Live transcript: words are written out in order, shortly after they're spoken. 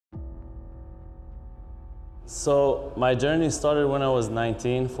So my journey started when I was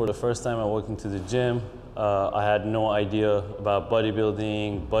 19. For the first time I walked into the gym. I had no idea about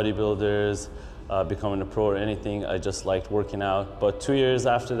bodybuilding, bodybuilders, becoming a pro or anything. I just liked working out. But 2 years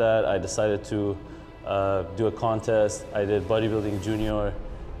after that, I decided to do a contest. I did bodybuilding junior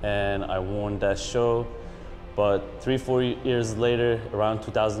and I won that show. But 3-4 years later, around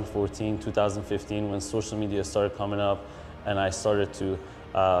 2014, 2015, when social media started coming up and I started to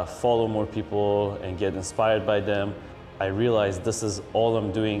follow more people and get inspired by them, I realized this is all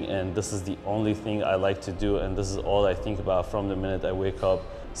I'm doing and this is the only thing I like to do and this is all I think about from the minute I wake up.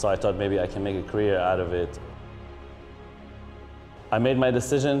 So I thought maybe I can make a career out of it. I made my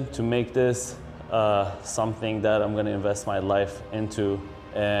decision to make this something that I'm going to invest my life into,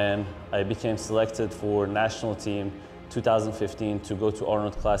 and I became selected for national team 2015 to go to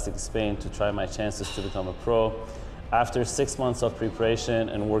Arnold Classic Spain to try my chances to become a pro. After 6 months of preparation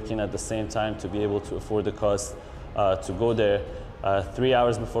and working at the same time to be able to afford the cost to go there, 3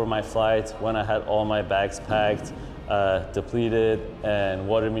 hours before my flight, when I had all my bags packed, depleted, and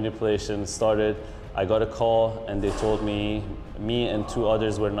water manipulation started, I got a call and they told me and 2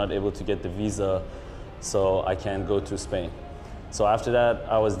 others were not able to get the visa, so I can't go to Spain. So after that,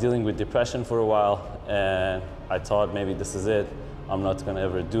 I was dealing with depression for a while and I thought maybe this is it. I'm not gonna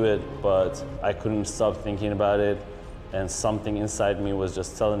ever do it, but I couldn't stop thinking about it, and something inside me was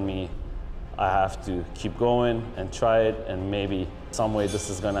just telling me I have to keep going and try it, and maybe some way this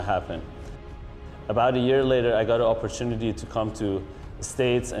is gonna happen. About a year later, I got an opportunity to come to the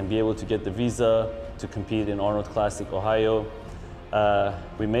States and be able to get the visa to compete in Arnold Classic, Ohio.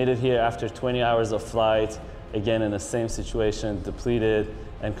 We made it here after 20 hours of flight, again in the same situation, depleted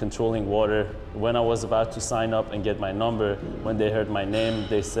and controlling water. When I was about to sign up and get my number, when they heard my name,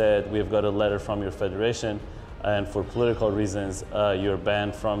 they said, "We've got a letter from your federation, and for political reasons, you're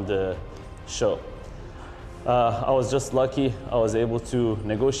banned from the show." I was just lucky. I was able to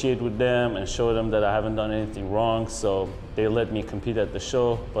negotiate with them and show them that I haven't done anything wrong, so they let me compete at the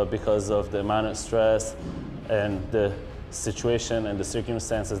show. But because of the amount of stress and the situation and the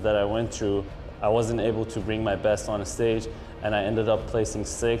circumstances that I went through, I wasn't able to bring my best on a stage, and I ended up placing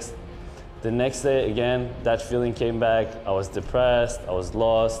 6th. The next day, again, that feeling came back. I was depressed, I was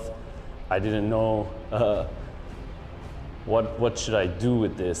lost. I didn't know what should I do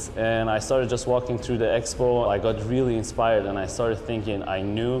with this? And I started just walking through the expo. I got really inspired and I started thinking, I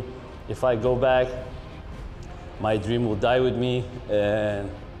knew if I go back, my dream will die with me and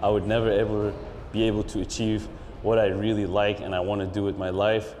I would never ever be able to achieve what I really like and I want to do with my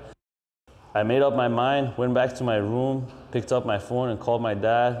life. I made up my mind, went back to my room, picked up my phone and called my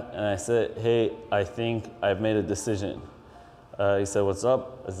dad, and I said, "Hey, I think I've made a decision." He said, "What's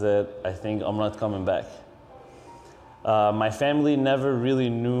up?" I said, "I think I'm not coming back." My family never really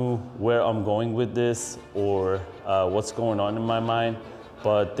knew where I'm going with this or what's going on in my mind,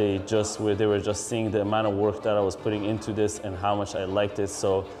 but they were just seeing the amount of work that I was putting into this and how much I liked it.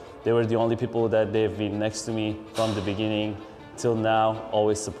 So they were the only people that they've been next to me from the beginning till now,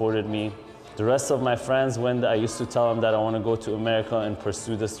 always supported me. The rest of my friends, when I used to tell them that I want to go to America and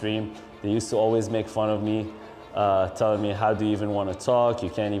pursue this dream, they used to always make fun of me, telling me, "How do you even want to talk? You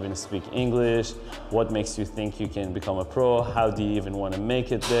can't even speak English. What makes you think you can become a pro? How do you even want to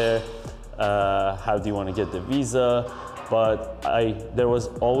make it there? How do you want to get the visa?" But there was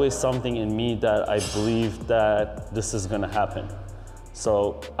always something in me that I believed that this is going to happen.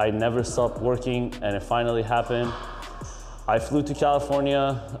 So I never stopped working and it finally happened. I flew to California.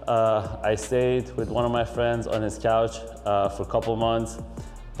 I stayed with one of my friends on his couch for a couple months,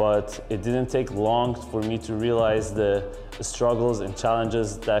 but it didn't take long for me to realize the struggles and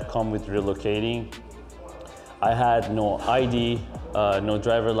challenges that come with relocating. I had no ID, no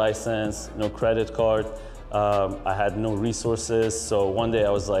driver license, no credit card. I had no resources. So one day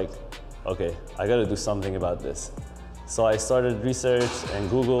I was like, okay, I gotta do something about this. So I started research and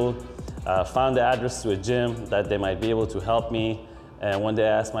Googled, found the address to a gym that they might be able to help me. And one day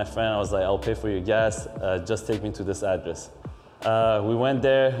I asked my friend, I was like, "I'll pay for your gas, just take me to this address." We went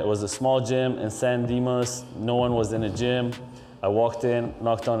there. It was a small gym in San Dimas. No one was in the gym. I walked in,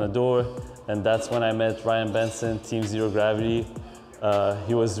 knocked on the door, and that's when I met Ryan Benson, Team Zero Gravity.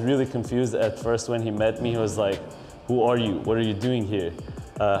 He was really confused at first when he met me. He was like, "Who are you? What are you doing here?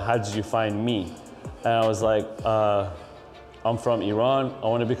 How did you find me?" And I was like, "I'm from Iran. I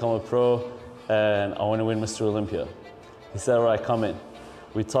want to become a pro, and I want to win Mr. Olympia." He said, "All right, come in."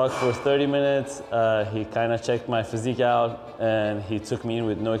 We talked for 30 minutes. He kind of checked my physique out, and he took me in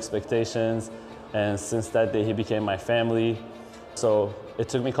with no expectations. And since that day, he became my family. So it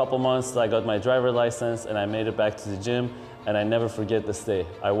took me a couple months till I got my driver license, and I made it back to the gym, and I never forget this day.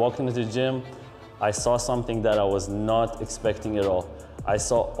 I walked into the gym, I saw something that I was not expecting at all. I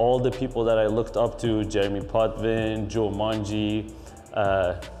saw all the people that I looked up to, Jeremy Potvin, Joe Mongi,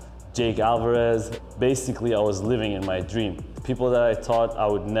 Jake Alvarez. Basically, I was living in my dream. People that I thought I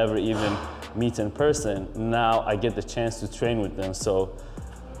would never even meet in person, now I get the chance to train with them. So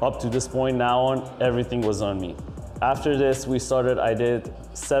up to this point now on, everything was on me. After this, I did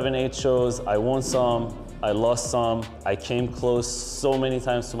 7, 8 shows. I won some, I lost some. I came close so many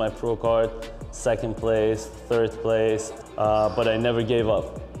times to my pro card, 2nd place, 3rd place, but I never gave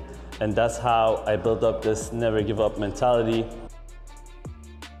up. And that's how I built up this never give up mentality.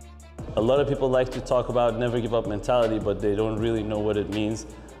 A lot of people like to talk about never give up mentality, but they don't really know what it means.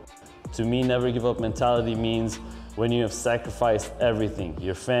 To me, never give up mentality means when you have sacrificed everything,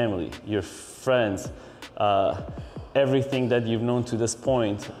 your family, your friends, everything that you've known to this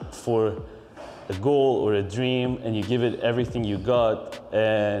point for a goal or a dream, and you give it everything you got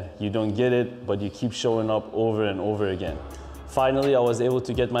and you don't get it, but you keep showing up over and over again. Finally, I was able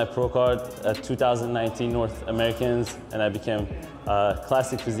to get my pro card at 2019 North Americans, and I became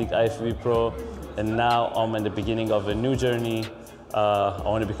Classic Physique IFBB Pro, and now I'm in the beginning of a new journey. I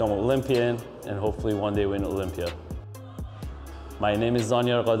want to become an Olympian and hopefully one day win Olympia. My name is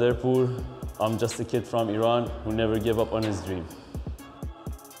Zanyar Qaderpour. I'm just a kid from Iran who never gave up on his dream.